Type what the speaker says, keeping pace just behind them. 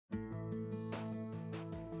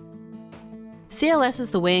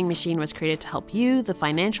CLS's The Weighing Machine was created to help you, the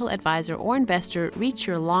financial advisor or investor, reach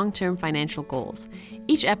your long-term financial goals.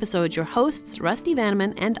 Each episode, your hosts, Rusty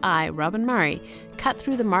Vanneman and I, Robin Murray, cut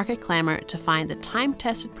through the market clamor to find the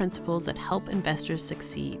time-tested principles that help investors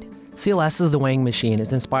succeed. CLS's The Weighing Machine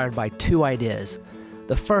is inspired by two ideas.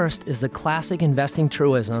 The first is the classic investing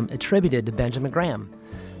truism attributed to Benjamin Graham,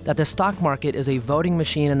 that the stock market is a voting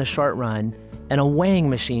machine in the short run and a weighing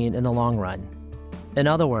machine in the long run. In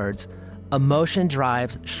other words, emotion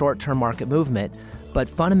drives short-term market movement, but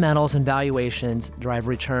fundamentals and valuations drive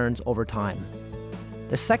returns over time.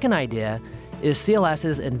 The second idea is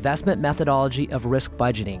CLS's investment methodology of risk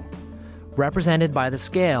budgeting. Represented by the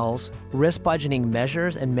scales, risk budgeting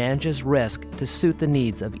measures and manages risk to suit the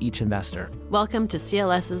needs of each investor. Welcome to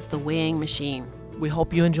CLS's The Weighing Machine. We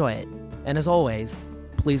hope you enjoy it. And as always,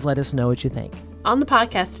 please let us know what you think. On the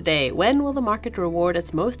podcast today, when will the market reward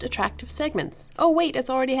its most attractive segments? Oh wait, it's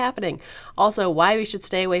already happening. Also, why we should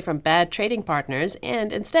stay away from bad trading partners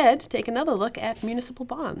and instead take another look at municipal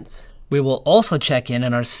bonds. We will also check in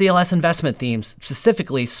on our CLS investment themes,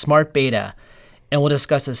 specifically smart beta, and we'll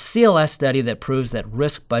discuss a CLS study that proves that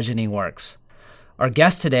risk budgeting works. Our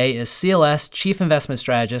guest today is CLS Chief Investment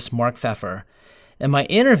Strategist Mark Pfeffer, and my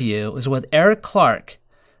interview is with Eric Clark,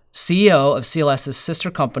 CEO of CLS's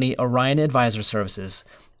sister company, Orion Advisor Services.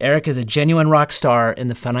 Eric is a genuine rock star in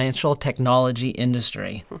the financial technology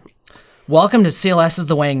industry. Welcome to CLS's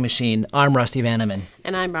The Weighing Machine. I'm Rusty Vanneman.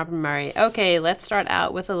 And I'm Robin Murray. Okay, let's start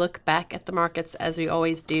out with a look back at the markets as we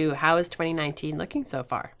always do. How is 2019 looking so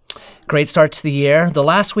far? Great start to the year. The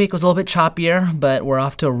last week was a little bit choppier, but we're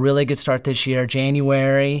off to a really good start this year.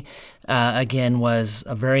 January, again, was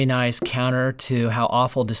a very nice counter to how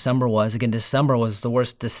awful December was. Again, December was the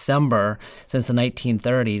worst December since the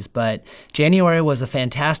 1930s, but January was a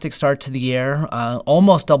fantastic start to the year,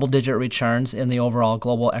 almost double-digit returns in the overall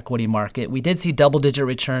global equity market. We did see double-digit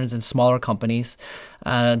returns in smaller companies.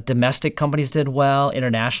 Domestic companies did well,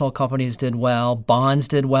 international companies did well, bonds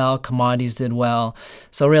did well, commodities did well.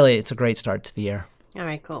 So really, it's a great start to the year. All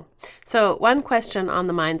right, cool. So one question on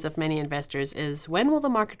the minds of many investors is, when will the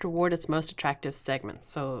market reward its most attractive segments?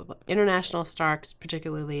 So international stocks,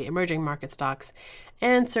 particularly emerging market stocks,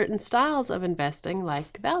 and certain styles of investing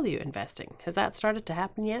like value investing. Has that started to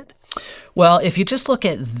happen yet? Well, if you just look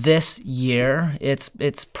at this year, it's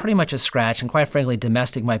pretty much a scratch. And quite frankly,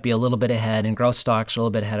 domestic might be a little bit ahead and growth stocks are a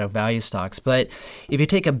little bit ahead of value stocks. But if you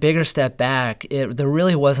take a bigger step back, there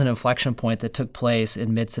really was an inflection point that took place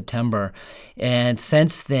in mid-September. And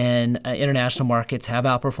since then, international markets have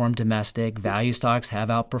outperformed domestic, value stocks have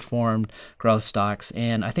outperformed growth stocks.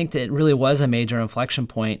 And I think that it really was a major inflection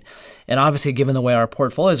point. And obviously, given the way our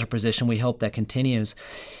portfolios are positioned, we hope that continues.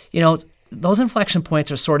 You know, those inflection points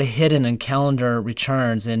are sort of hidden in calendar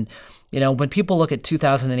returns. And, you know, when people look at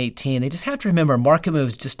 2018, they just have to remember market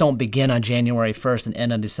moves just don't begin on January 1st and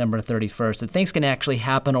end on December 31st. That things can actually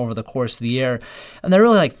happen over the course of the year. And there are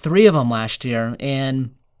really like three of them last year.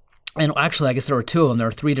 And actually, I guess there were two of them. There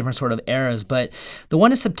were three different sort of eras. But the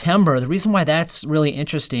one in September, the reason why that's really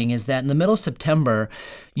interesting is that in the middle of September,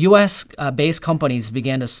 U.S.-based companies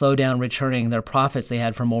began to slow down returning their profits they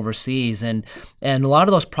had from overseas. And a lot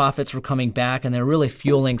of those profits were coming back, and they're really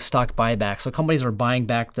fueling stock buybacks. So companies were buying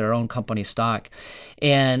back their own company stock.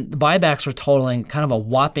 And the buybacks were totaling kind of a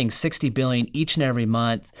whopping $60 billion each and every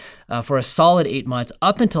month for a solid 8 months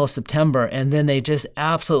up until September. And then they just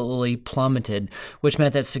absolutely plummeted, which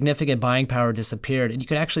meant that significant buying power disappeared. And you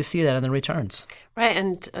can actually see that in the returns. Right,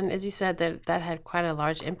 and as you said, that had quite a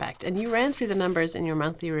large impact. And you ran through the numbers in your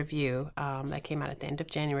monthly review that came out at the end of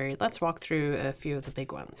January. Let's walk through a few of the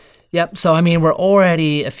big ones. Yep, so I mean, we're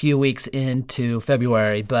already a few weeks into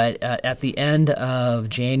February, but at the end of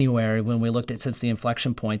January, when we looked at since the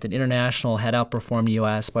inflection point, that international had outperformed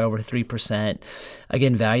U.S. by over 3%.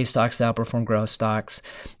 Again, value stocks outperformed growth stocks.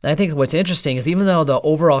 And I think what's interesting is even though the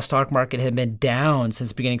overall stock market had been down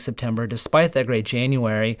since beginning September, despite that great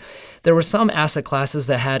January, there were some asset classes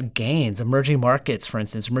that had gains. Emerging markets, for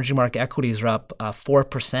instance, emerging market equities are up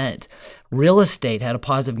 4%. Real estate had a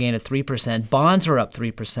positive gain of 3%. Bonds are up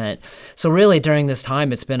 3%. So really during this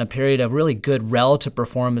time, it's been a period of really good relative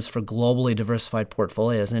performance for globally diversified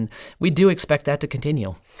portfolios. And we do expect that to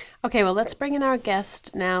continue. Okay, well, let's bring in our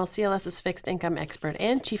guest now, CLS's fixed income expert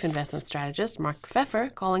and chief investment strategist, Mark Pfeffer,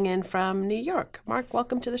 calling in from New York. Mark,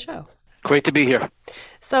 welcome to the show. Great to be here.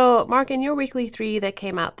 So, Mark, in your weekly 3 that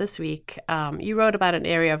came out this week, you wrote about an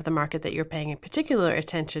area of the market that you're paying particular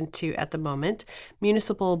attention to at the moment,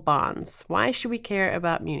 municipal bonds. Why should we care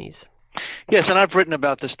about munis? Yes, and I've written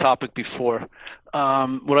about this topic before.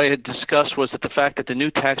 What I had discussed was that the fact that the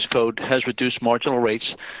new tax code has reduced marginal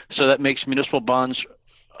rates, so that makes municipal bonds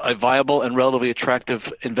a viable and relatively attractive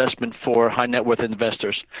investment for high net worth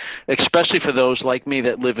investors, especially for those like me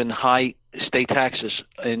that live in high state taxes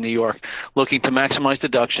in New York, looking to maximize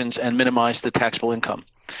deductions and minimize the taxable income.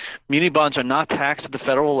 Muni bonds are not taxed at the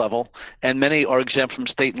federal level, and many are exempt from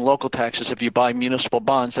state and local taxes if you buy municipal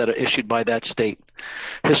bonds that are issued by that state.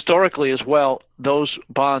 Historically as well, those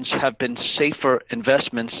bonds have been safer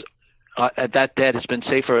investments. That debt has been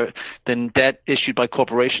safer than debt issued by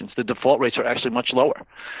corporations. The default rates are actually much lower.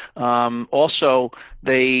 Also,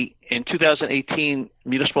 in 2018,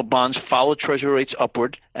 municipal bonds followed Treasury rates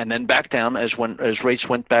upward and then back down as rates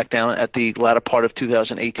went back down at the latter part of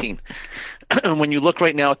 2018. When you look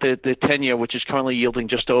right now at the 10-year, which is currently yielding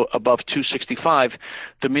just above 265,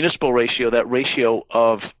 the municipal ratio, that ratio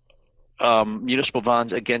of municipal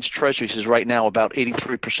bonds against treasuries, is right now about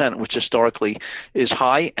 83%, which historically is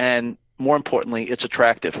high, and more importantly, it's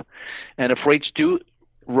attractive. And if rates do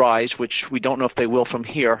rise, which we don't know if they will from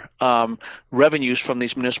here, revenues from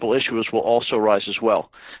these municipal issuers will also rise as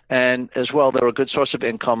well. And as well, they're a good source of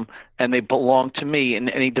income, and they belong to me in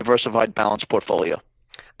any diversified balanced portfolio.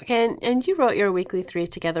 Okay, and you wrote your weekly three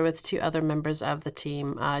together with two other members of the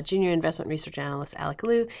team, junior investment research analyst Alec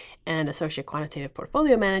Liu and associate quantitative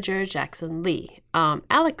portfolio manager Jackson Lee.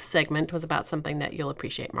 Alec's segment was about something that you'll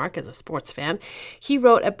appreciate, Mark, as a sports fan. He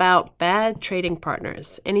wrote about bad trading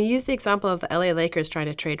partners, and he used the example of the LA Lakers trying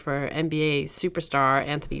to trade for NBA superstar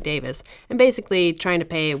Anthony Davis and basically trying to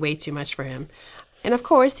pay way too much for him. And of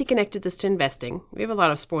course, he connected this to investing. We have a lot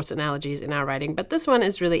of sports analogies in our writing, but this one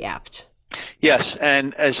is really apt. Yes,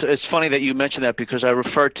 and it's funny that you mentioned that because I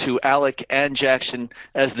refer to Alec and Jackson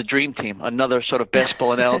as the dream team, another sort of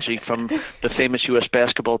basketball analogy from the famous U.S.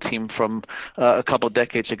 basketball team from a couple of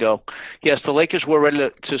decades ago. Yes, the Lakers were ready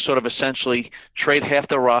to sort of essentially trade half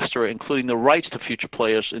their roster, including the rights to future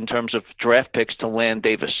players in terms of draft picks, to land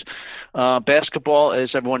Davis. Basketball,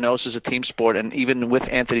 as everyone knows, is a team sport, and even with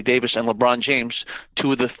Anthony Davis and LeBron James,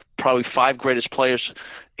 two of the probably five greatest players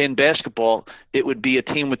in basketball, it would be a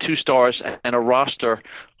team with two stars and a roster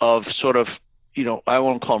of sort of, I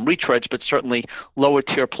won't call them retreads, but certainly lower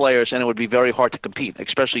tier players, and it would be very hard to compete,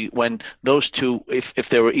 especially when those two, if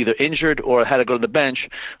they were either injured or had to go to the bench,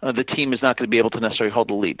 the team is not going to be able to necessarily hold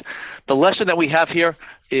the lead. The lesson that we have here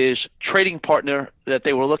is trading partner that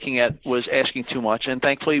they were looking at was asking too much, and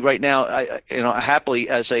thankfully right now, happily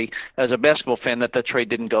as a basketball fan, that trade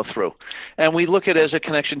didn't go through. And we look at it as a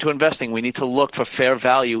connection to investing. We need to look for fair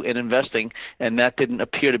value in investing, and that didn't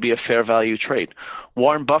appear to be a fair value trade.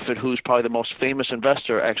 Warren Buffett, who's probably the most famous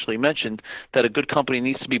investor, actually mentioned that a good company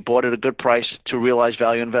needs to be bought at a good price to realize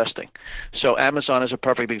value investing. So Amazon is a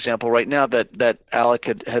perfect example right now that Alec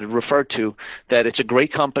had referred to, that it's a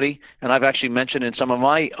great company, and I've actually mentioned in some of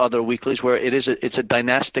my other weeklies where it's a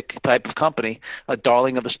dynastic type of company, a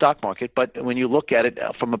darling of the stock market, but when you look at it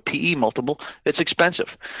from a PE multiple, it's expensive.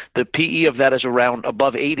 The PE of that is around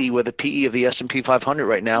above 80, where the PE of the S&P 500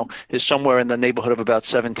 right now is somewhere in the neighborhood of about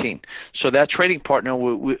 17. So that trading partner,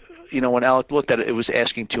 when Alec looked at it, it was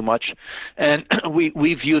asking too much. And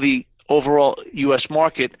we view the overall U.S.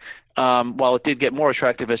 market, while it did get more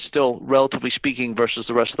attractive, as still, relatively speaking, versus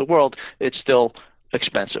the rest of the world, it's still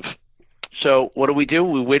expensive. So what do?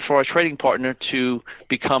 We wait for our trading partner to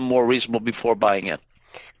become more reasonable before buying in.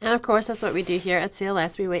 And of course, that's what we do here at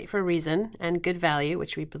CLS. We wait for reason and good value,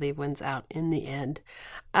 which we believe wins out in the end.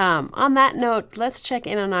 On that note, let's check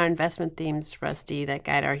in on our investment themes, Rusty, that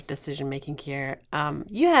guide our decision-making here.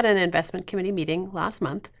 You had an investment committee meeting last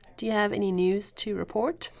month. Do you have any news to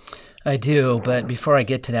report? I do, but before I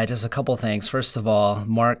get to that, just a couple things. First of all,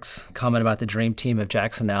 Mark's comment about the dream team of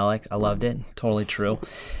Jackson and Alec, I loved it. Totally true.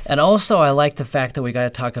 And also, I like the fact that we got to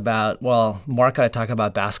talk about, Mark got to talk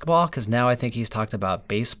about basketball, because now I think he's talked about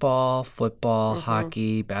baseball, football,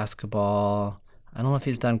 hockey, basketball. I don't know if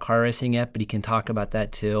he's done car racing yet, but he can talk about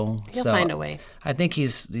that too. He'll find a way. I think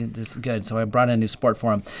this is good. So I brought in a new sport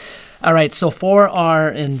for him. All right. So for our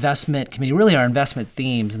investment committee, really our investment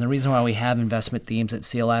themes, and the reason why we have investment themes at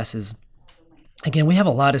CLS is, again, we have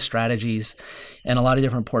a lot of strategies and a lot of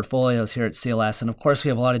different portfolios here at CLS. And of course, we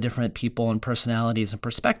have a lot of different people and personalities and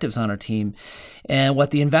perspectives on our team. And what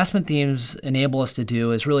the investment themes enable us to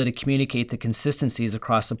do is really to communicate the consistencies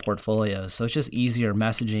across the portfolios. So it's just easier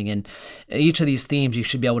messaging. And each of these themes you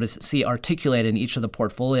should be able to see articulated in each of the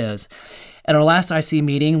portfolios. At our last IC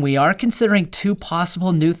meeting, we are considering two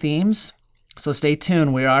possible new themes. So stay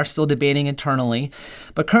tuned. We are still debating internally.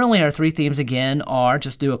 But currently our three themes, again, are,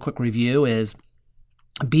 just do a quick review, is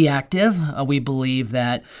Be active. We believe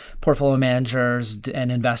that portfolio managers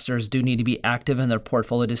and investors do need to be active in their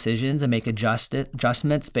portfolio decisions and make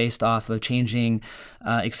adjustments based off of changing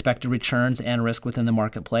expected returns and risk within the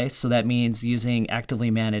marketplace. So that means using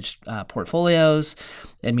actively managed portfolios.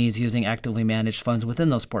 It means using actively managed funds within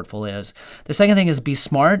those portfolios. The second thing is be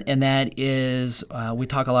smart, and that is we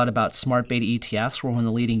talk a lot about smart beta ETFs. We're one of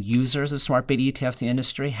the leading users of smart beta ETFs in the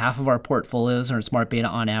industry. Half of our portfolios are in smart beta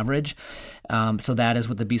on average. So that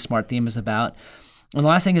is what the Be Smart theme is about. And the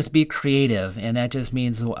last thing is be creative, and that just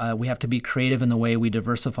means we have to be creative in the way we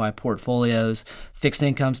diversify portfolios. Fixed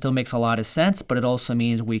income still makes a lot of sense, but it also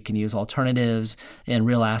means we can use alternatives and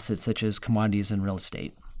real assets such as commodities and real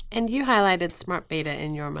estate. And you highlighted Smart Beta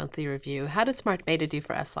in your monthly review. How did Smart Beta do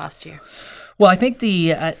for us last year? Well, I think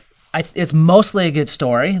it's mostly a good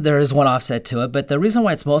story. There is one offset to it, but the reason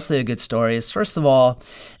why it's mostly a good story is, first of all,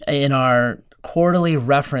 in our quarterly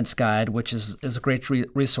reference guide, which is a great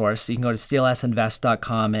resource. You can go to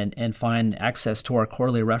clsinvest.com and find access to our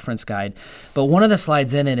quarterly reference guide. But one of the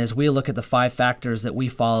slides in it is we look at the 5 factors that we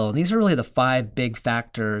follow. And these are really the 5 big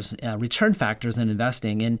factors, return factors in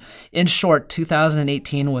investing. And in short,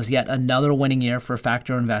 2018 was yet another winning year for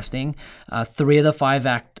factor investing. 3 of the 5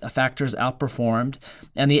 factors outperformed,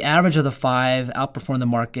 and the average of the 5 outperformed the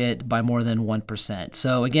market by more than 1%.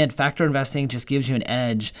 So again, factor investing just gives you an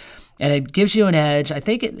edge. And it gives you an edge. I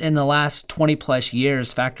think in the last 20 plus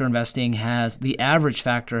years, factor investing the average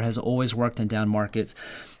factor has always worked in down markets.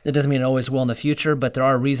 That doesn't mean it always will in the future, but there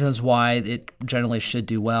are reasons why it generally should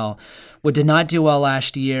do well. What did not do well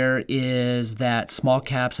last year is that small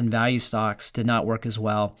caps and value stocks did not work as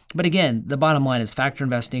well. But again, the bottom line is factor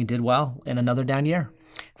investing did well in another down year.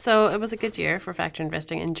 So it was a good year for factor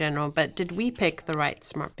investing in general, but did we pick the right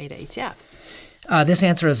smart beta ETFs? This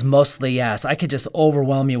answer is mostly yes. I could just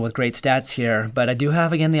overwhelm you with great stats here, but I do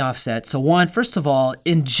have, again, the offset. So one, first of all,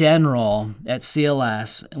 in general, at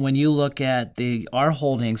CLS, when you look at our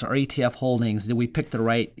holdings, our ETF holdings, did we pick the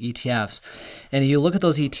right ETFs? And you look at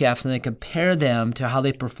those ETFs and then compare them to how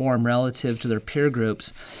they perform relative to their peer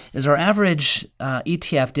groups, is our average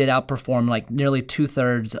ETF did outperform like nearly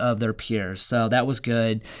 2/3 of their peers. So that was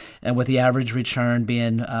good. And with the average return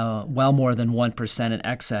being well more than 1% in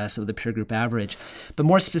excess of the peer group average. But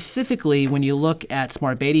more specifically, when you look at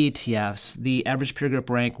smart beta ETFs, the average peer group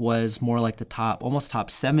rank was more like almost top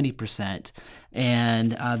 70%,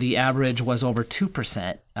 and the average was over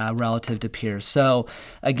 2% relative to peers. So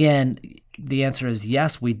again, the answer is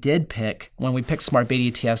yes, we did pick. When we picked smart beta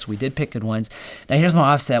ETFs, we did pick good ones. Now here's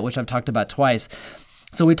my offset, which I've talked about twice.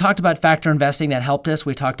 So we talked about factor investing, that helped us.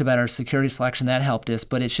 We talked about our security selection, that helped us.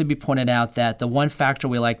 But it should be pointed out that the one factor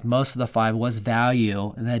we liked most of the 5 was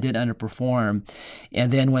value, and that did underperform.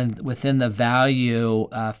 And then within the value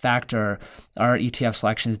factor, our ETF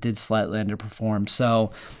selections did slightly underperform.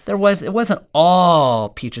 So it wasn't all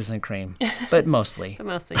peaches and cream, but mostly. But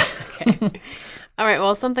mostly, okay. All right,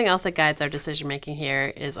 well, something else that guides our decision-making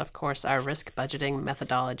here is, of course, our risk budgeting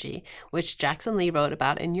methodology, which Jackson Lee wrote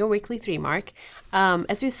about in your weekly 3, Mark.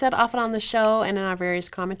 As we said often on the show and in our various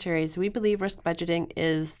commentaries, we believe risk budgeting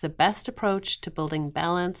is the best approach to building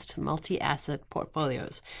balanced multi-asset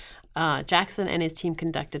portfolios. Jackson and his team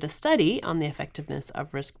conducted a study on the effectiveness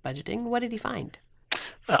of risk budgeting. What did he find?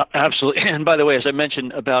 Absolutely. And by the way, as I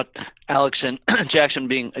mentioned about Alex and Jackson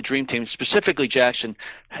being a dream team, specifically Jackson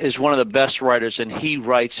is one of the best writers, and he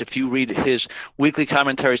writes, if you read his weekly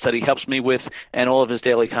commentaries that he helps me with and all of his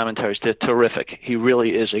daily commentaries, they're terrific. He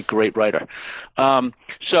really is a great writer.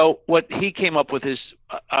 So what he came up with is,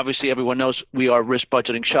 obviously everyone knows we are risk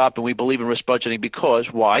budgeting shop, and we believe in risk budgeting because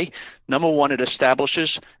why? Number one, it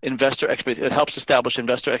helps establish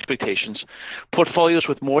investor expectations. Portfolios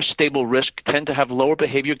with more stable risk tend to have lower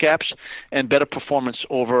behavior gaps and better performance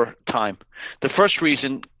over time. The first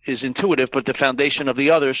reason is intuitive, but the foundation of the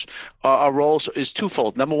others, our roles is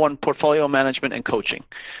twofold. Number one, portfolio management and coaching.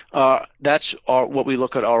 That's what we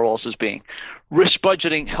look at our roles as being. Risk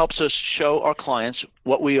budgeting helps us show our clients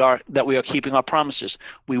that we are keeping our promises.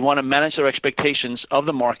 We want to manage their expectations of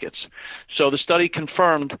the markets. So the study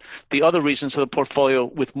confirmed the other reasons of the portfolio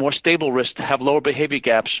with more stable risk to have lower behavior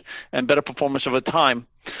gaps and better performance over time.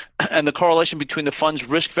 And the correlation between the fund's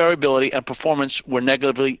risk variability and performance were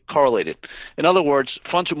negatively correlated. In other words,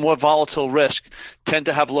 funds with more volatile risk tend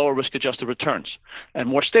to have lower risk-adjusted returns. And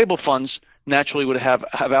more stable funds naturally would have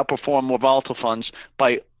outperformed more volatile funds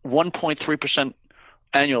by 1.3%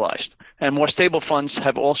 annualized. And more stable funds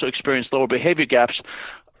have also experienced lower behavior gaps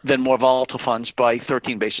than more volatile funds by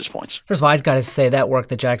 13 basis points. First of all, I've got to say that work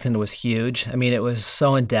that Jackson did was huge. I mean, it was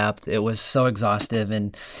so in-depth. It was so exhaustive.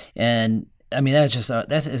 And I mean,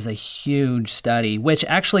 that is a huge study, which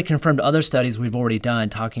actually confirmed other studies we've already done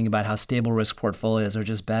talking about how stable risk portfolios are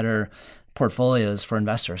just better portfolios for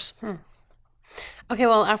investors. Okay,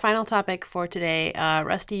 well, our final topic for today,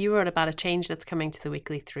 Rusty, you wrote about a change that's coming to the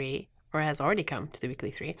Weekly 3, or has already come to the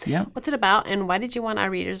Weekly 3. Yeah. What's it about, and why did you want our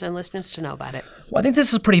readers and listeners to know about it? Well, I think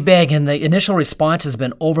this is pretty big, and the initial response has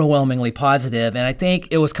been overwhelmingly positive, and I think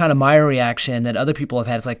it was kind of my reaction that other people have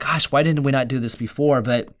had. It's like, gosh, why didn't we not do this before?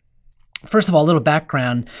 But first of all, a little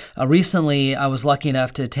background. Recently, I was lucky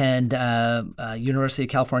enough to attend University of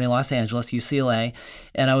California, Los Angeles, UCLA,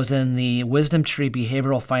 and I was in the Wisdom Tree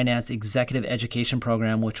Behavioral Finance Executive Education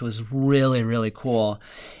Program, which was really, really cool.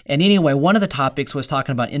 And anyway, one of the topics was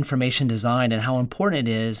talking about information design and how important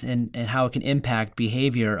it is and how it can impact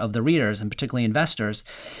behavior of the readers, and particularly investors.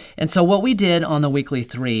 And so what we did on the Weekly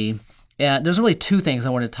 3, there's really two things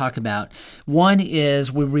I want to talk about. One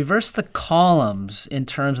is we reverse the columns in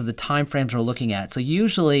terms of the time frames we're looking at. So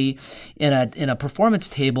usually in a performance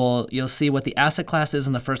table, you'll see what the asset class is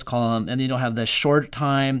in the first column, and then you'll have the shorter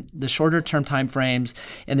term time frames,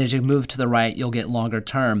 and as you move to the right, you'll get longer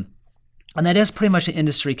term. And that is pretty much an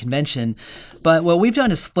industry convention. But what we've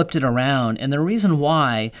done is flipped it around. And the reason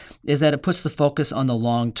why is that it puts the focus on the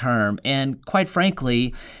long term. And quite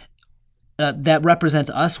frankly, that represents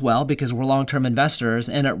us well because we're long-term investors,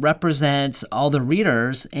 and it represents all the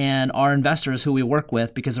readers and our investors who we work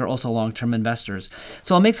with because they're also long-term investors.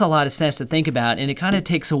 So it makes a lot of sense to think about, and it kind of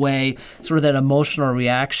takes away sort of that emotional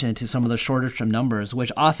reaction to some of the shorter-term numbers,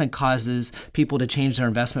 which often causes people to change their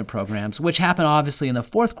investment programs, which happened obviously in the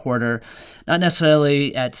fourth quarter, not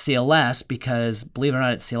necessarily at CLS, because believe it or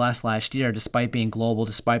not, at CLS last year, despite being global,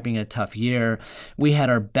 despite being a tough year, we had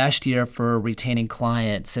our best year for retaining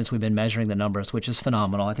clients since we've been measuring the numbers, which is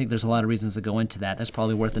phenomenal. I think there's a lot of reasons to go into that. That's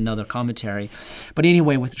probably worth another commentary. But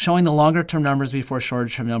anyway, with showing the longer term numbers before shorter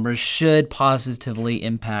term numbers should positively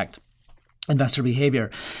impact investor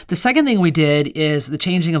behavior. The second thing we did is the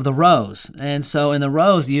changing of the rows. And so in the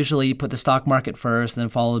rows, usually you put the stock market first, then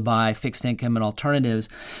followed by fixed income and alternatives.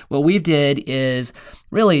 What we did is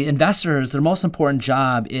really investors, their most important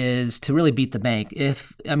job is to really beat the bank.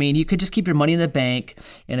 You could just keep your money in the bank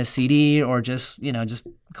in a CD or just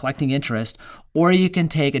collecting interest, or you can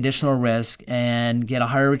take additional risk and get a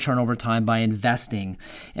higher return over time by investing.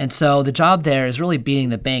 And so the job there is really beating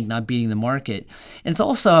the bank, not beating the market. And it's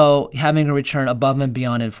also having a return above and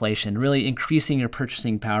beyond inflation, really increasing your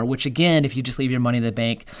purchasing power, which again, if you just leave your money in the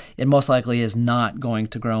bank, it most likely is not going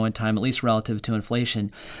to grow in time, at least relative to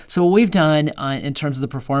inflation. So what we've done in terms of the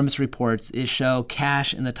performance reports is show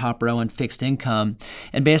cash in the top row and fixed income,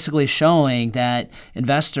 and basically showing that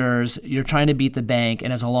investors, you're trying to beat the bank,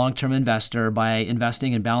 and as a long-term investor, by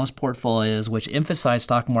investing in balanced portfolios which emphasize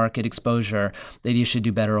stock market exposure, that you should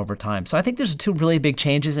do better over time. So I think there's two really big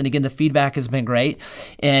changes, and again, the feedback has been great.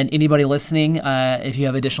 And anybody listening, if you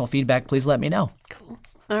have additional feedback, please let me know. Cool.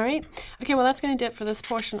 All right. Okay, well, that's going to do it for this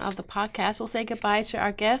portion of the podcast. We'll say goodbye to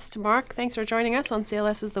our guest. Mark, thanks for joining us on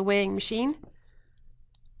CLS's The Weighing Machine.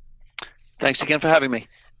 Thanks again for having me.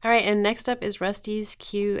 All right, and next up is Rusty's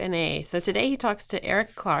Q&A. So today he talks to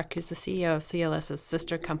Eric Clark, who's the CEO of CLS's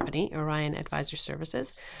sister company, Orion Advisor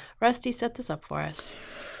Services. Rusty, set this up for us.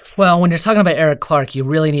 Well, when you're talking about Eric Clark, you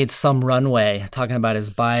really need some runway, talking about his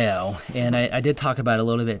bio. And I did talk about it a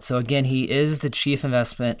little bit. So again, he is the Chief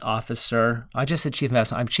Investment Officer. I just said Chief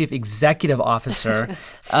Investment. I'm Chief Executive Officer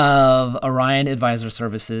of Orion Advisor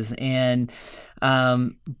Services.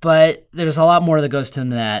 But there's a lot more that goes to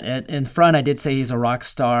that. In front, I did say he's a rock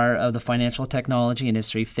star of the financial technology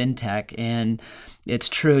industry, fintech, and it's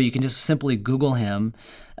true. You can just simply Google him.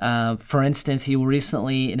 For instance, he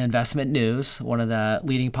recently in Investment News, one of the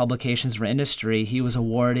leading publications for industry, he was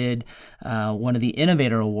awarded one of the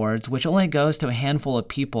Innovator Awards, which only goes to a handful of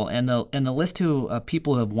people. And the list of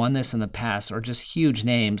people who have won this in the past are just huge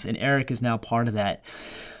names, and Eric is now part of that.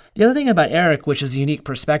 The other thing about Eric, which is a unique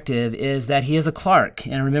perspective, is that he is a Clark.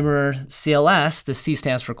 And remember, CLS, the C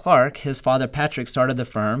stands for Clark. His father, Patrick, started the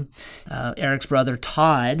firm. Eric's brother,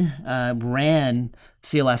 Todd, ran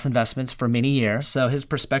CLS Investments for many years. So his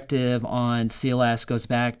perspective on CLS goes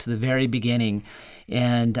back to the very beginning.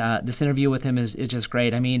 And this interview with him is just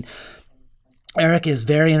great. I mean, Eric is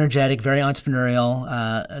very energetic, very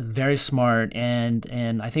entrepreneurial, very smart,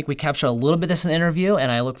 and I think we capture a little bit of this in the interview,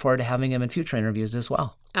 and I look forward to having him in future interviews as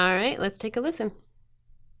well. All right, let's take a listen.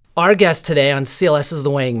 Our guest today on CLS's The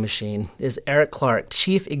Weighing Machine is Eric Clark,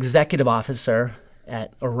 Chief Executive Officer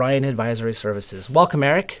at Orion Advisory Services. Welcome,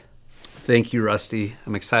 Eric. Thank you, Rusty.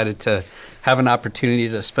 I'm excited to have an opportunity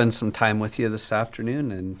to spend some time with you this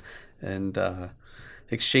afternoon and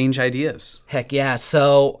exchange ideas. Heck yeah.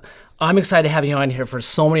 So I'm excited to have you on here for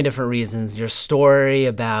so many different reasons. Your story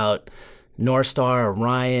about NorthStar,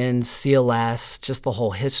 Orion, CLS, just the whole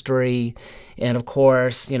history. And of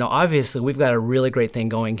course, obviously we've got a really great thing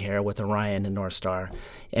going here with Orion and NorthStar.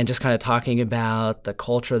 And just kind of talking about the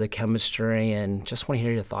culture, the chemistry, and just want to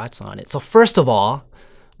hear your thoughts on it. So first of all,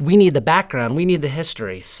 we need the background. We need the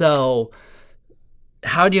history. So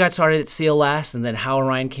how did you get started at CLS, and then how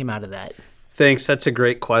Orion came out of that? Thanks. That's a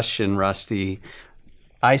great question, Rusty.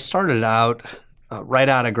 I started out right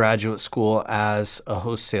out of graduate school as a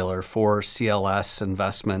wholesaler for CLS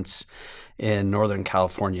Investments in Northern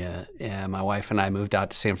California. And my wife and I moved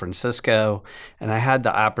out to San Francisco, and I had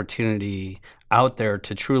the opportunity out there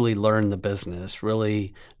to truly learn the business,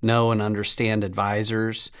 really know and understand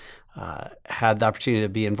advisors. Had the opportunity to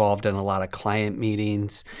be involved in a lot of client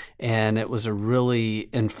meetings, and it was a really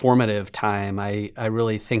informative time. I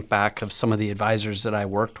really think back of some of the advisors that I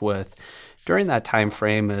worked with during that time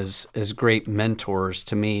frame as great mentors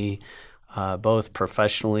to me, both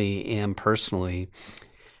professionally and personally.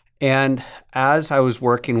 And as I was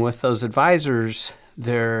working with those advisors,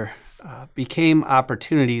 there became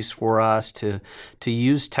opportunities for us to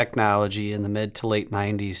use technology in the mid to late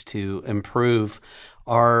 90s to improve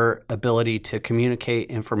our ability to communicate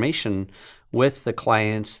information with the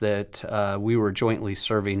clients that we were jointly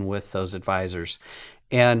serving with those advisors.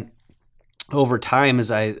 And over time,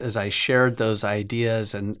 as I shared those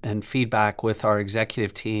ideas and feedback with our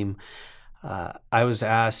executive team, I was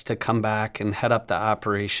asked to come back and head up the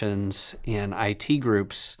operations and IT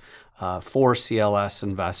groups for CLS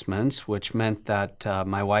Investments, which meant that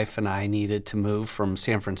my wife and I needed to move from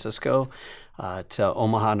San Francisco to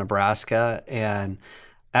Omaha, Nebraska. And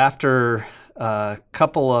after a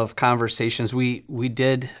couple of conversations, we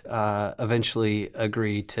did eventually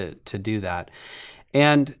agree to do that.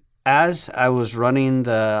 And as I was running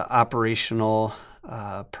the operational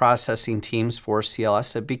processing teams for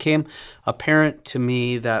CLS, it became apparent to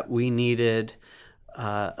me that we needed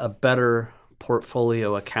a better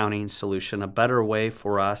portfolio accounting solution, a better way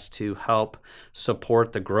for us to help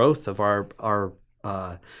support the growth of our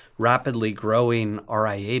rapidly growing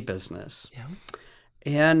RIA business. Yeah.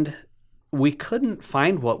 And we couldn't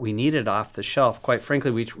find what we needed off the shelf. Quite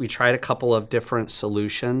frankly, we tried a couple of different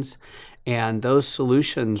solutions, and those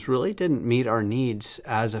solutions really didn't meet our needs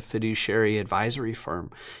as a fiduciary advisory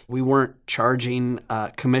firm. We weren't charging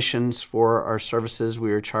commissions for our services.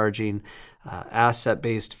 We were charging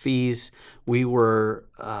asset-based fees. We were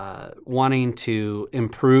wanting to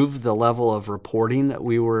improve the level of reporting that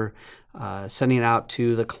we were sending out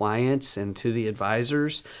to the clients and to the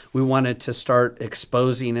advisors. We wanted to start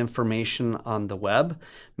exposing information on the web,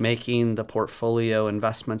 making the portfolio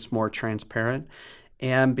investments more transparent.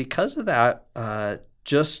 And because of that,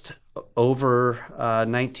 just over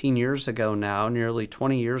 19 years ago now, nearly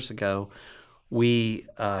 20 years ago, we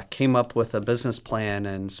came up with a business plan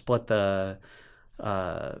and split the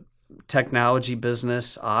technology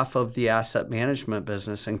business off of the asset management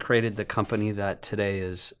business and created the company that today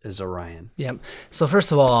is Orion. Yep. So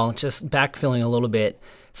first of all, just backfilling a little bit.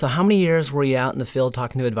 So how many years were you out in the field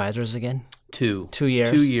talking to advisors again? 2 years?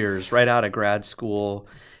 2 years, right out of grad school.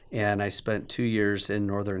 And I spent 2 years in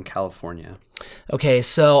Northern California. Okay,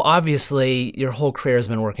 so obviously your whole career has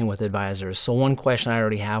been working with advisors. So one question I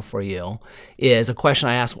already have for you is a question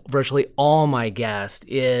I ask virtually all my guests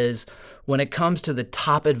is, when it comes to the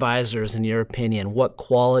top advisors, in your opinion, what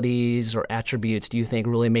qualities or attributes do you think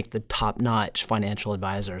really make the top-notch financial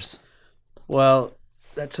advisors? Well,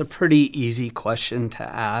 that's a pretty easy question to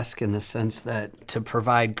ask in the sense that to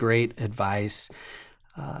provide great advice,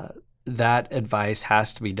 that advice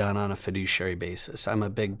has to be done on a fiduciary basis. I'm a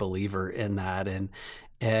big believer in that.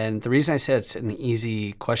 And the reason I say it's an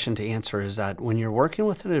easy question to answer is that when you're working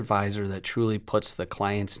with an advisor that truly puts the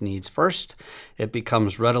client's needs first, it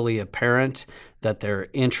becomes readily apparent that they're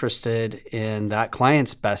interested in that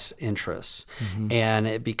client's best interests. Mm-hmm. And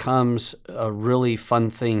it becomes a really fun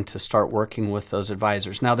thing to start working with those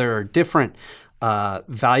advisors. Now, there are different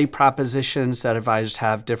value propositions that advisors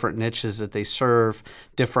have, different niches that they serve,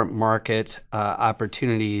 different market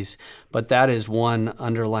opportunities, but that is one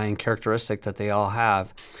underlying characteristic that they all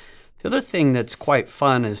have. The other thing that's quite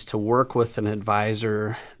fun is to work with an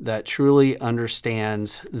advisor that truly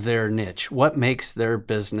understands their niche, what makes their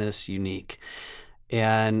business unique.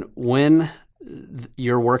 And when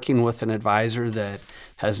you're working with an advisor that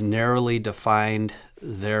has narrowly defined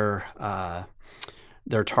their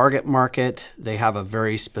target market, they have a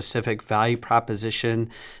very specific value proposition.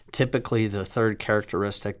 Typically, the third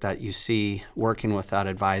characteristic that you see working with that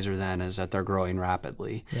advisor then is that they're growing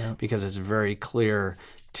rapidly, because it's very clear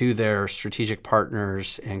to their strategic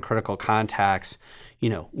partners and critical contacts,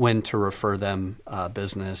 when to refer them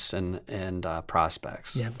business and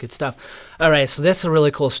prospects. Yeah, good stuff. All right, so that's a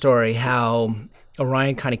really cool story how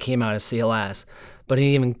Orion kind of came out of CLS. But an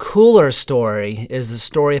even cooler story is the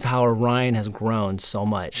story of how Orion has grown so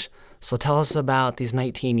much. So tell us about these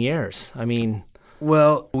 19 years.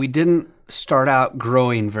 Well, we didn't start out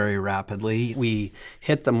growing very rapidly. We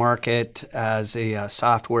hit the market as a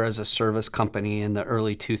software as a service company in the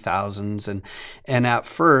early 2000s. And at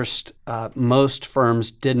first, most firms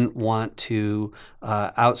didn't want to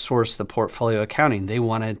outsource the portfolio accounting. They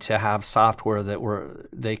wanted to have software that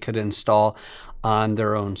they could install on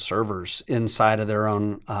their own servers inside of their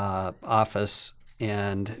own office.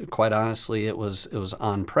 And quite honestly, it was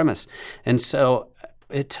on premise. And so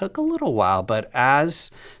it took a little while, but as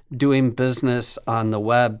doing business on the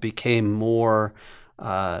web became more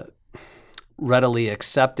readily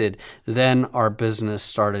accepted, then our business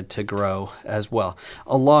started to grow as well.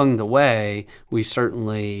 Along the way, we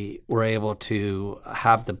certainly were able to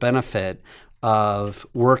have the benefit of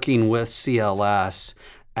working with CLS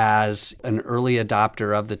as an early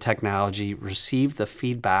adopter of the technology, receive the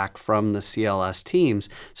feedback from the CLS teams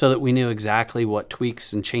so that we knew exactly what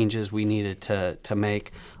tweaks and changes we needed to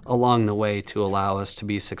make along the way to allow us to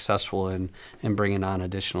be successful in bringing on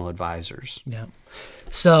additional advisors. Yeah.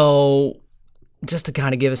 So just to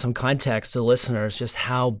kind of give us some context to the listeners, just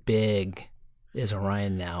how big is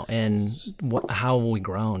Orion now and how have we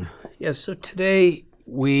grown? Yeah, so today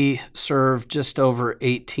we serve just over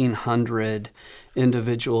 1,800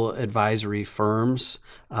 individual advisory firms.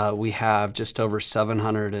 We have just over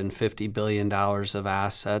 $750 billion of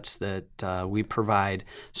assets that we provide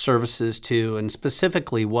services to. And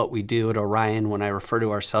specifically what we do at Orion, when I refer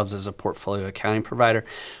to ourselves as a portfolio accounting provider,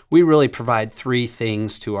 we really provide three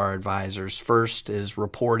things to our advisors. First is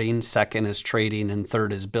reporting, second is trading, and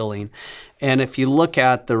third is billing. And if you look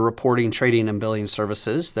at the reporting, trading, and billing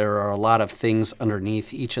services, there are a lot of things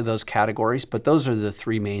underneath each of those categories, but those are the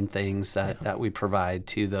three main things that we provide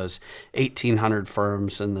to those 1,800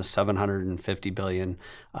 firms and the $750 billion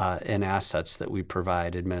in assets that we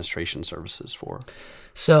provide administration services for.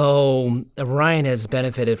 So Orion has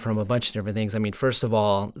benefited from a bunch of different things. First of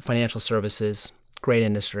all, financial services, great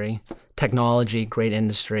industry. Technology, great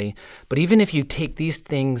industry. But even if you take these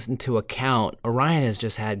things into account, Orion has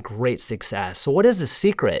just had great success. So what is the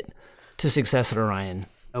secret to success at Orion?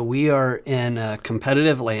 We are in a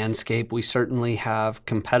competitive landscape. We certainly have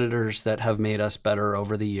competitors that have made us better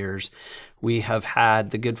over the years. We have had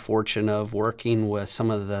the good fortune of working with some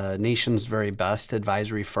of the nation's very best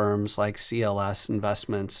advisory firms like CLS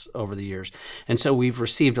Investments over the years. And so we've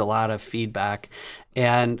received a lot of feedback.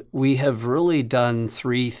 And we have really done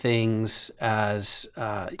three things as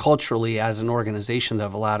culturally as an organization that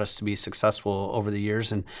have allowed us to be successful over the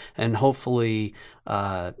years and hopefully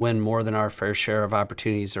win more than our fair share of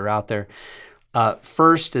opportunities that are out there.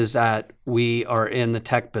 First is that we are in the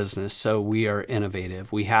tech business, so we are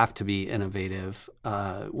innovative. We have to be innovative.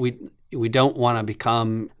 We don't want to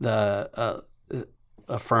become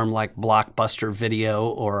a firm like Blockbuster Video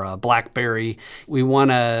or BlackBerry. We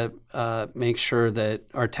want to make sure that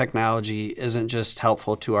our technology isn't just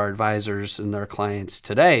helpful to our advisors and their clients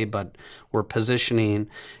today, but we're positioning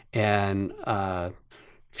and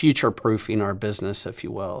future-proofing our business, if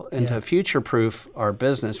you will. And to future-proof our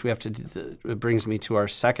business, we have to it brings me to our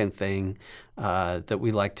second thing that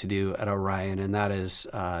we like to do at Orion, and that is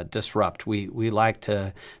disrupt. We like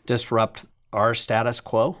to disrupt our status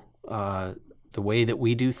quo, the way that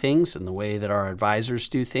we do things and the way that our advisors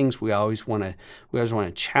do things. We always want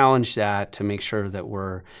to challenge that to make sure that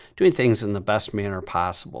we're doing things in the best manner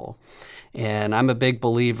possible. And I'm a big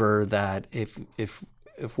believer that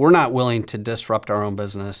if we're not willing to disrupt our own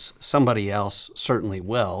business, somebody else certainly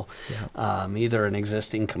will, either an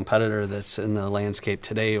existing competitor that's in the landscape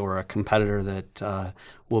today or a competitor that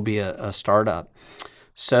will be a startup.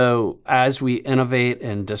 So as we innovate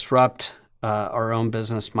and disrupt our own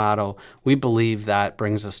business model, we believe that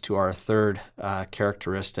brings us to our third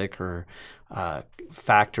characteristic or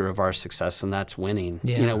factor of our success, and that's winning.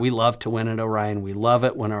 We love to win at Orion. We love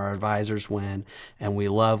it when our advisors win, and we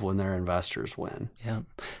love when their investors win. Yeah.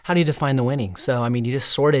 How do you define the winning? So, you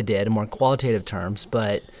just sort of did in more qualitative terms,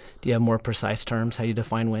 but do you have more precise terms? How do you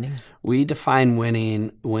define winning? We define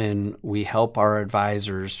winning when we help our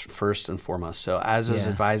advisors first and foremost. So as those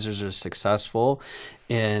advisors are successful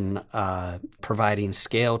in providing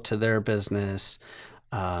scale to their business,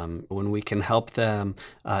 when we can help them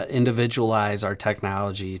individualize our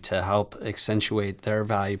technology to help accentuate their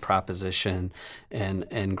value proposition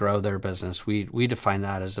and grow their business, we define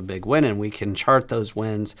that as a big win. And we can chart those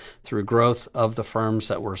wins through growth of the firms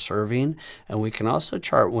that we're serving. And we can also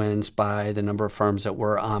chart wins by the number of firms that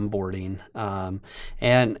we're onboarding.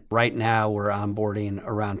 And right now we're onboarding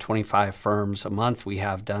around 25 firms a month. We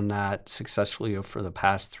have done that successfully for the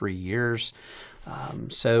past 3 years.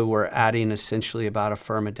 So we're adding essentially about a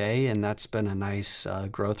firm a day, and that's been a nice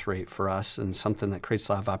growth rate for us and something that creates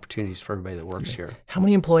a lot of opportunities for everybody that works here. How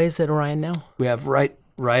many employees at Orion now? We have right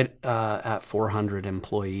at 400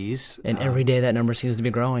 employees. And every day that number seems to be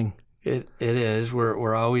growing. It is.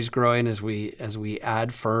 We're always growing as we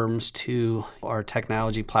add firms to our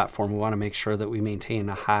technology platform. We want to make sure that we maintain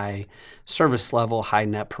a high service level, high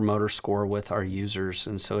net promoter score with our users,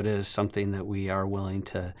 and so it is something that we are willing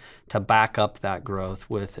to back up that growth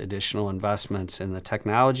with additional investments in the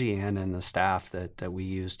technology and in the staff that we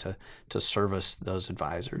use to service those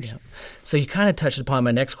advisors. Yeah. So you kind of touched upon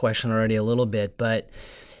my next question already a little bit, but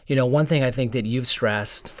one thing I think that you've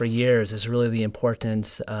stressed for years is really the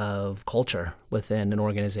importance of culture within an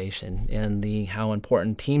organization and how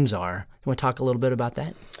important teams are. You want to talk a little bit about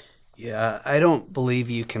that? Yeah, I don't believe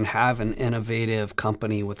you can have an innovative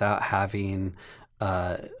company without having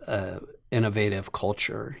innovative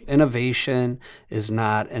culture. Innovation is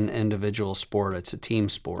not an individual sport, it's a team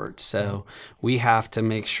sport. So we have to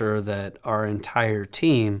make sure that our entire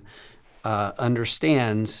team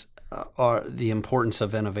understands the importance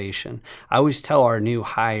of innovation. I always tell our new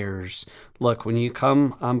hires, look, when you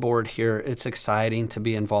come on board here, it's exciting to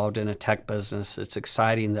be involved in a tech business. It's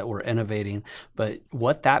exciting that we're innovating. But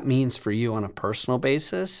what that means for you on a personal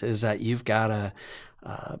basis is that you've got to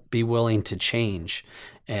be willing to change.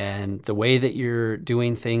 And the way that you're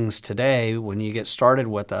doing things today when you get started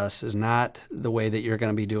with us is not the way that you're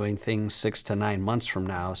going to be doing things 6 to 9 months from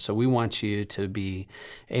now. So we want you to be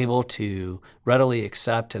able to readily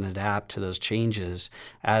accept and adapt to those changes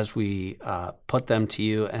as we put them to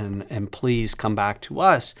you, and please come back to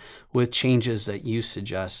us with changes that you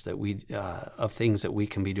suggest that of things that we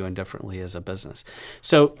can be doing differently as a business.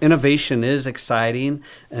 So innovation is exciting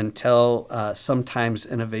until sometimes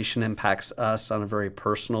innovation impacts us on a very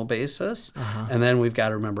personal basis. And then we've got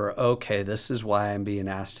to remember, okay, this is why I'm being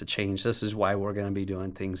asked to change. This is why we're going to be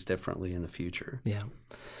doing things differently in the future. Yeah.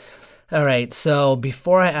 All right. So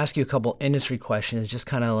before I ask you a couple industry questions, just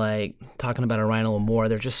kind of like talking about Orion a little more,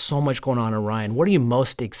 there's just so much going on at Orion. What are you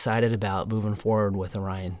most excited about moving forward with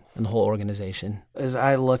Orion and the whole organization? As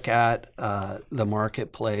I look at the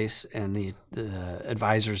marketplace and the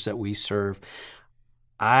advisors that we serve,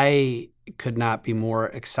 I could not be more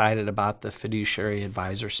excited about the fiduciary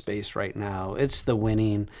advisor space right now. It's the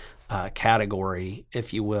winning category,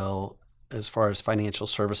 if you will, as far as financial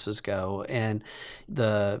services go. And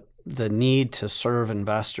the need to serve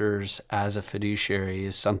investors as a fiduciary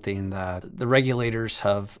is something that the regulators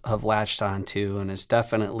have latched onto, and it's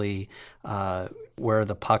definitely where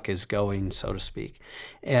the puck is going, so to speak.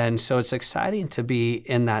 And so it's exciting to be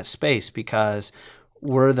in that space because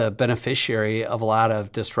we're the beneficiary of a lot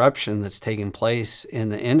of disruption that's taking place in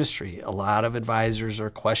the industry. A lot of advisors are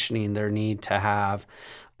questioning their need to have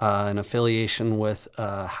an affiliation with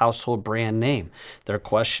a household brand name. They're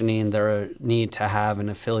questioning their need to have an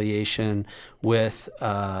affiliation with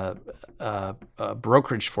a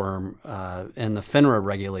brokerage firm and the FINRA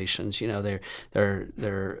regulations.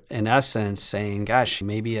 They're in essence saying, gosh,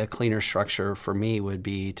 maybe a cleaner structure for me would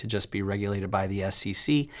be to just be regulated by the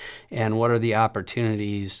SEC. And what are the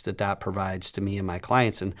opportunities that provides to me and my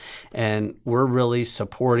clients? And we're really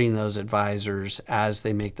supporting those advisors as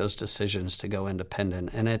they make those decisions to go independent.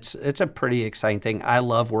 And it's a pretty exciting thing. I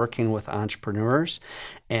love working with entrepreneurs,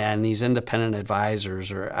 and these independent advisors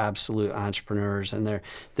are absolute entrepreneurs, and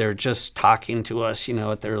they're just talking to us,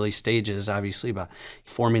 at the early stages, obviously, about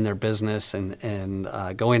forming their business and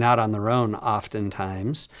going out on their own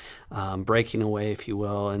oftentimes, breaking away, if you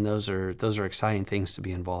will, and those are exciting things to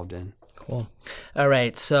be involved in. Cool. All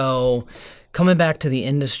right. So coming back to the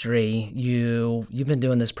industry, you've been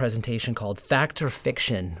doing this presentation called Fact or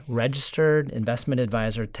Fiction, Registered Investment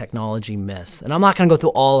Advisor Technology Myths. And I'm not going to go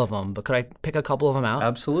through all of them, but could I pick a couple of them out?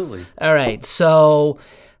 Absolutely. All right. So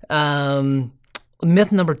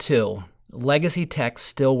myth number 2, legacy tech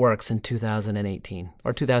still works in 2018,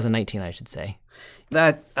 or 2019, I should say.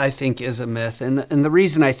 That, I think, is a myth. And the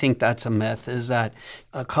reason I think that's a myth is that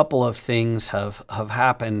a couple of things have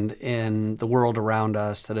happened in the world around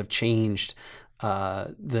us that have changed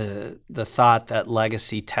the thought that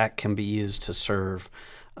legacy tech can be used to serve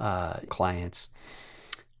clients.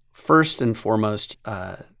 First and foremost,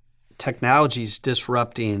 technology is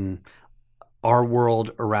disrupting our world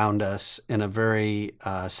around us in a very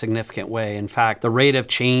significant way. In fact, the rate of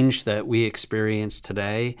change that we experience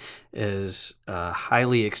today is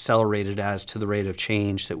highly accelerated as to the rate of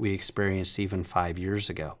change that we experienced even 5 years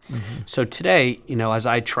ago. Mm-hmm. So today, as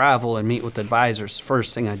I travel and meet with advisors,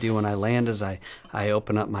 first thing I do when I land is I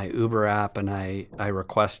open up my Uber app and I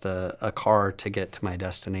request a car to get to my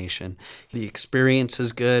destination. The experience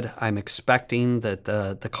is good. I'm expecting that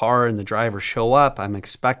the car and the driver show up. I'm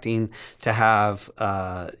expecting to have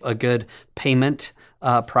a good payment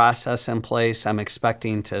process in place. I'm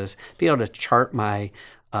expecting to be able to chart my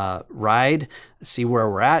ride, see where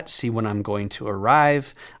we're at, see when I'm going to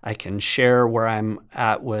arrive. I can share where I'm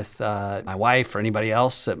at with my wife or anybody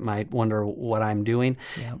else that might wonder what I'm doing.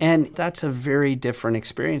 Yep. And that's a very different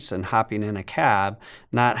experience than hopping in a cab,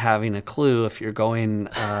 not having a clue if you're going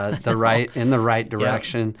in the right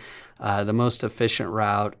direction. Yep. The most efficient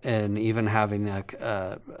route, and even having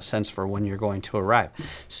a sense for when you're going to arrive.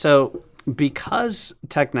 So because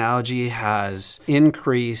technology has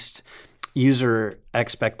increased user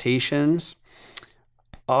expectations,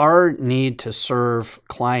 our need to serve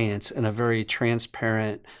clients in a very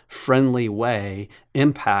transparent, friendly way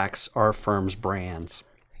impacts our firm's brands.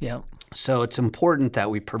 Yeah. So it's important that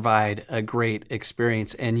we provide a great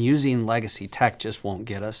experience, and using legacy tech just won't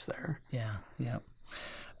get us there. Yeah.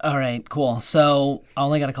 All right, cool. So I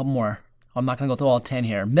only got a couple more. I'm not going to go through all 10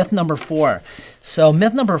 here. Myth number 4. So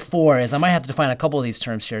myth number 4 is, I might have to define a couple of these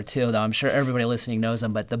terms here too, though I'm sure everybody listening knows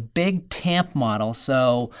them, but the big TAMP model,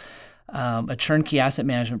 so a turnkey asset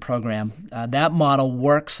management program, that model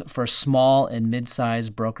works for small and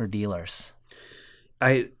mid-sized broker-dealers.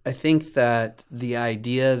 I think that the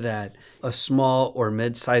idea that a small or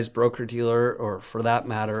mid-sized broker-dealer, or for that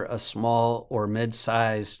matter, a small or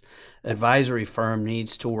mid-sized advisory firm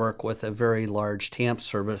needs to work with a very large TAMP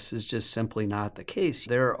service is just simply not the case.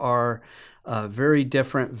 There are very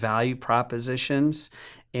different value propositions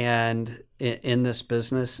and in this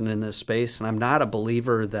business and in this space, and I'm not a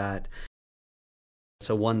believer that it's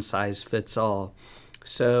a one-size-fits-all.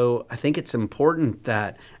 So I think it's important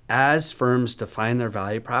that as firms define their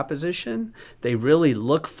value proposition, they really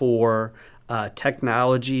look for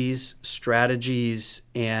technologies, strategies,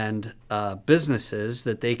 and businesses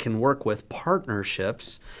that they can work with,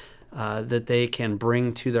 partnerships that they can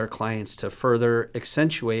bring to their clients to further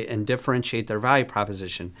accentuate and differentiate their value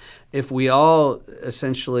proposition. If we all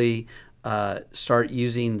essentially start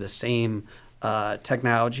using the same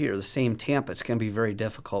technology or the same TAMP, it's going to be very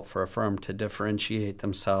difficult for a firm to differentiate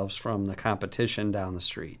themselves from the competition down the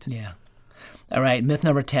street. Yeah. All right, myth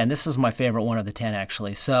number 10. This is my favorite one of the 10,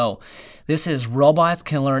 actually. So this is robots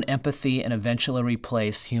can learn empathy and eventually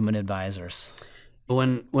replace human advisors.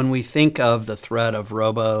 When we think of the threat of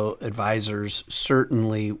robo-advisors,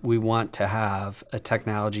 certainly we want to have a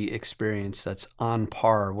technology experience that's on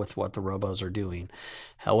par with what the robos are doing.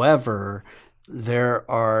 However, there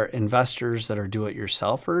are investors that are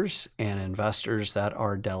do-it-yourselfers and investors that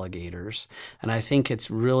are delegators. And I think it's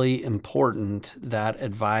really important that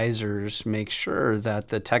advisors make sure that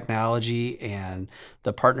the technology and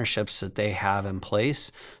the partnerships that they have in place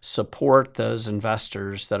support those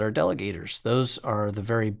investors that are delegators. Those are the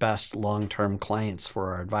very best long-term clients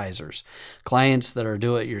for our advisors. Clients that are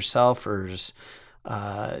do-it-yourselfers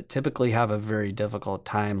typically have a very difficult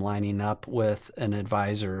time lining up with an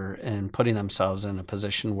advisor and putting themselves in a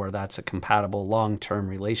position where that's a compatible long-term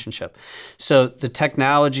relationship. So the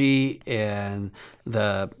technology and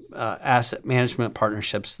the asset management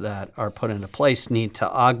partnerships that are put into place need to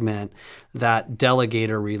augment that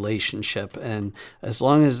delegator relationship. And as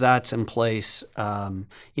long as that's in place, the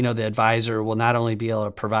advisor will not only be able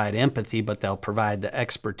to provide empathy, but they'll provide the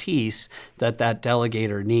expertise that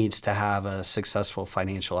delegator needs to have a successful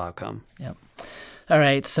financial outcome. Yep. All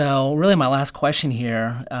right. So really my last question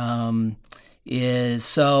here is,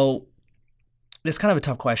 so it's kind of a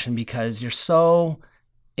tough question because you're so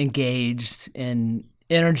engaged and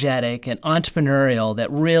energetic and entrepreneurial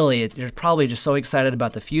that really you're probably just so excited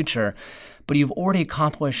about the future, but you've already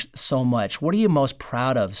accomplished so much. What are you most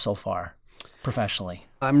proud of so far professionally?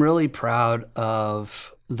 I'm really proud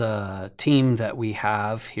of the team that we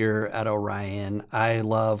have here at Orion. I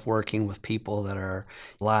love working with people that are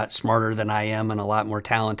a lot smarter than I am and a lot more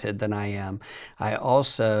talented than I am. I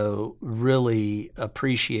also really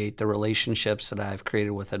appreciate the relationships that I've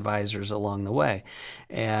created with advisors along the way.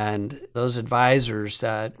 And those advisors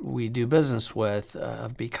that we do business with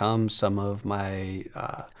have become some of my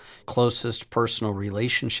closest personal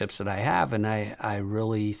relationships that I have, and I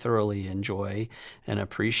really thoroughly enjoy and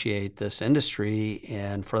appreciate this industry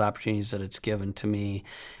and for the opportunities that it's given to me.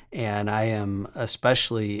 And I am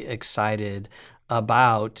especially excited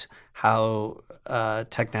about how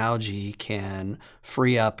technology can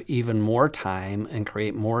free up even more time and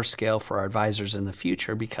create more scale for our advisors in the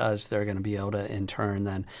future, because they're going to be able to, in turn,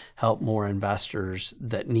 then help more investors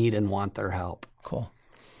that need and want their help. Cool.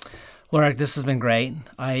 Well, Eric, this has been great.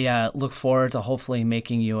 I look forward to hopefully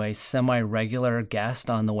making you a semi-regular guest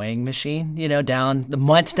on the weighing machine, down the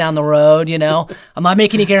months down the road, I'm not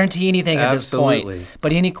making you guarantee anything at this point.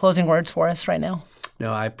 But any closing words for us right now?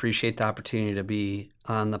 No, I appreciate the opportunity to be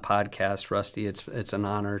on the podcast, Rusty. It's an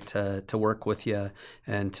honor to work with you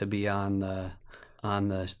and to be on the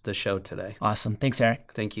show today. Awesome. Thanks,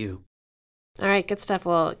 Eric. Thank you. All right, good stuff.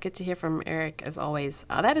 Well, good to hear from Eric as always.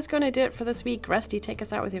 That is going to do it for this week. Rusty, take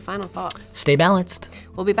us out with your final thoughts. Stay balanced.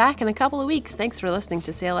 We'll be back in a couple of weeks. Thanks for listening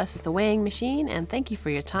to CLS is the Weighing Machine, and thank you for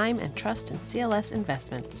your time and trust in CLS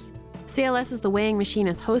Investments. CLS is the Weighing Machine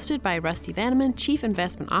is hosted by Rusty Vanneman, Chief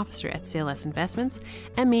Investment Officer at CLS Investments,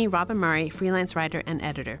 and me, Robin Murray, freelance writer and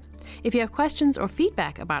editor. If you have questions or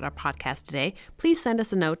feedback about our podcast today, please send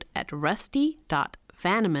us a note at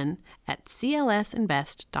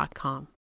rusty.vanneman@clsinvest.com.